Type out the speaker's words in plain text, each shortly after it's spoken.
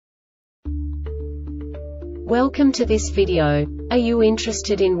Welcome to this video. Are you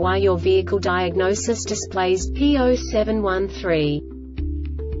interested in why your vehicle diagnosis displays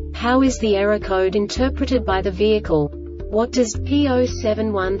P0713? How is the error code interpreted by the vehicle? What does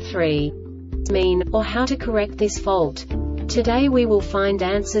P0713 mean, or how to correct this fault? Today we will find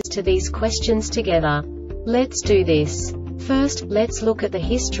answers to these questions together. Let's do this. First, let's look at the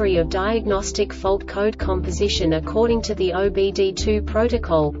history of diagnostic fault code composition according to the OBD2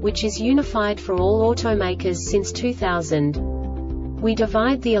 protocol, which is unified for all automakers since 2000. We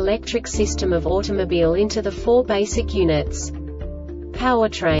divide the electric system of automobile into the four basic units: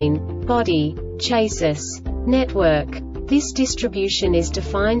 powertrain, body, chassis, network. This distribution is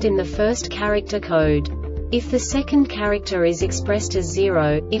defined in the first character code. If the second character is expressed as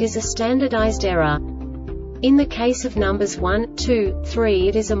 0, it is a standardized error. In the case of numbers 1, 2, 3,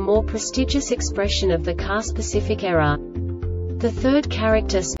 it is a more prestigious expression of the car-specific error. The third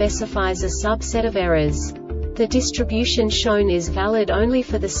character specifies a subset of errors. The distribution shown is valid only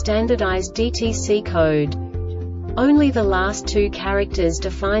for the standardized DTC code. Only the last two characters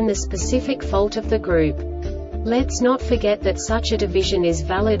define the specific fault of the group. Let's not forget that such a division is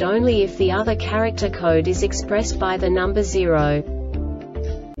valid only if the other character code is expressed by the number 0.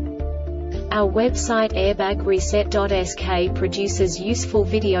 Our website airbagreset.sk produces useful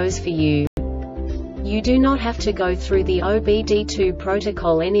videos for you. You do not have to go through the OBD2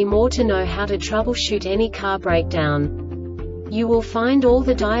 protocol anymore to know how to troubleshoot any car breakdown. You will find all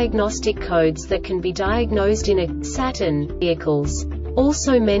the diagnostic codes that can be diagnosed in a Saturn vehicles.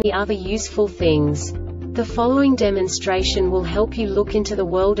 Also many other useful things. The following demonstration will help you look into the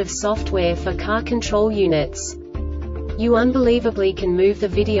world of software for car control units. You unbelievably can move the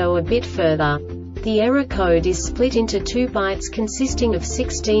video a bit further. The error code is split into 2 bytes consisting of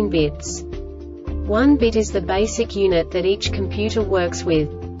 16 bits. 1 bit is the basic unit that each computer works with.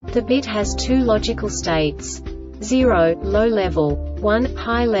 The bit has 2 logical states: 0, low level, 1,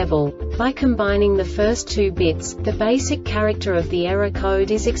 high level. By combining the first 2 bits, the basic character of the error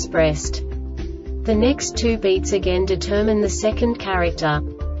code is expressed. The next 2 beats again determine the second character.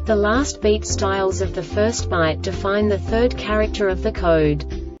 The last beat styles of the first byte define the third character of the code.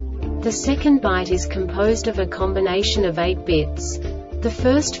 The second byte is composed of a combination of 8 bits. The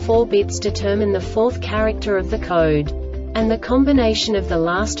first 4 bits determine the fourth character of the code. And the combination of the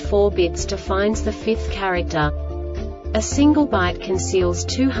last 4 bits defines the fifth character. A single byte conceals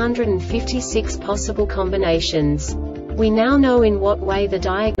 256 possible combinations. We now know in what way the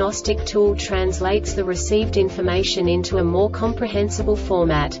diagnostic tool translates the received information into a more comprehensible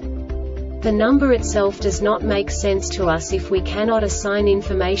format. The number itself does not make sense to us if we cannot assign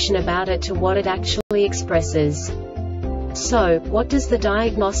information about it to what it actually expresses. So, what does the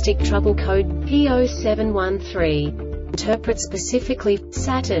diagnostic trouble code P0713 interpret specifically for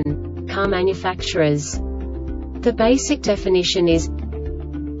Saturn car manufacturers? The basic definition is: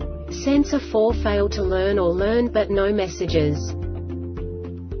 sensor 4 failed to learn or learned but no messages.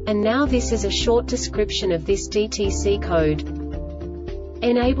 And now this is a short description of this DTC code.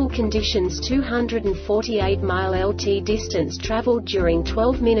 Enable conditions: 248 mile LT distance traveled during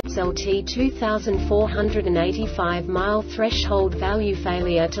 12 minutes LT 2485 mile threshold value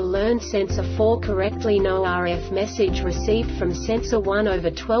failure to learn sensor 4 Correctly.No RF message received from sensor 1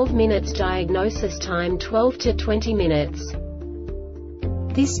 over 12 minutes diagnosis time 12 to 20 minutes.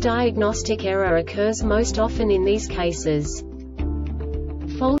 This diagnostic error occurs most often in these cases: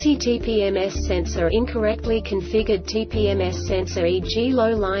 faulty TPMS sensor, incorrectly configured TPMS sensor, e.g.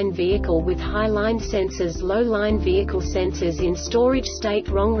 low-line vehicle with high-line sensors, low-line vehicle sensors in storage state,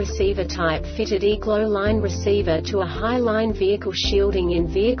 wrong receiver type fitted, low-line receiver to a high-line vehicle, shielding in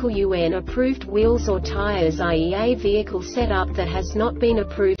vehicle UN approved wheels or tires, i.e. a vehicle setup that has not been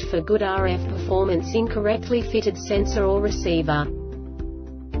approved for good RF performance, incorrectly fitted sensor or receiver.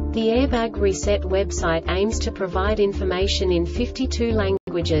 The Airbag Reset website aims to provide information in 52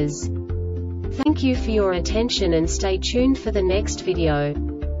 languages. Thank you for your attention and stay tuned for the next video.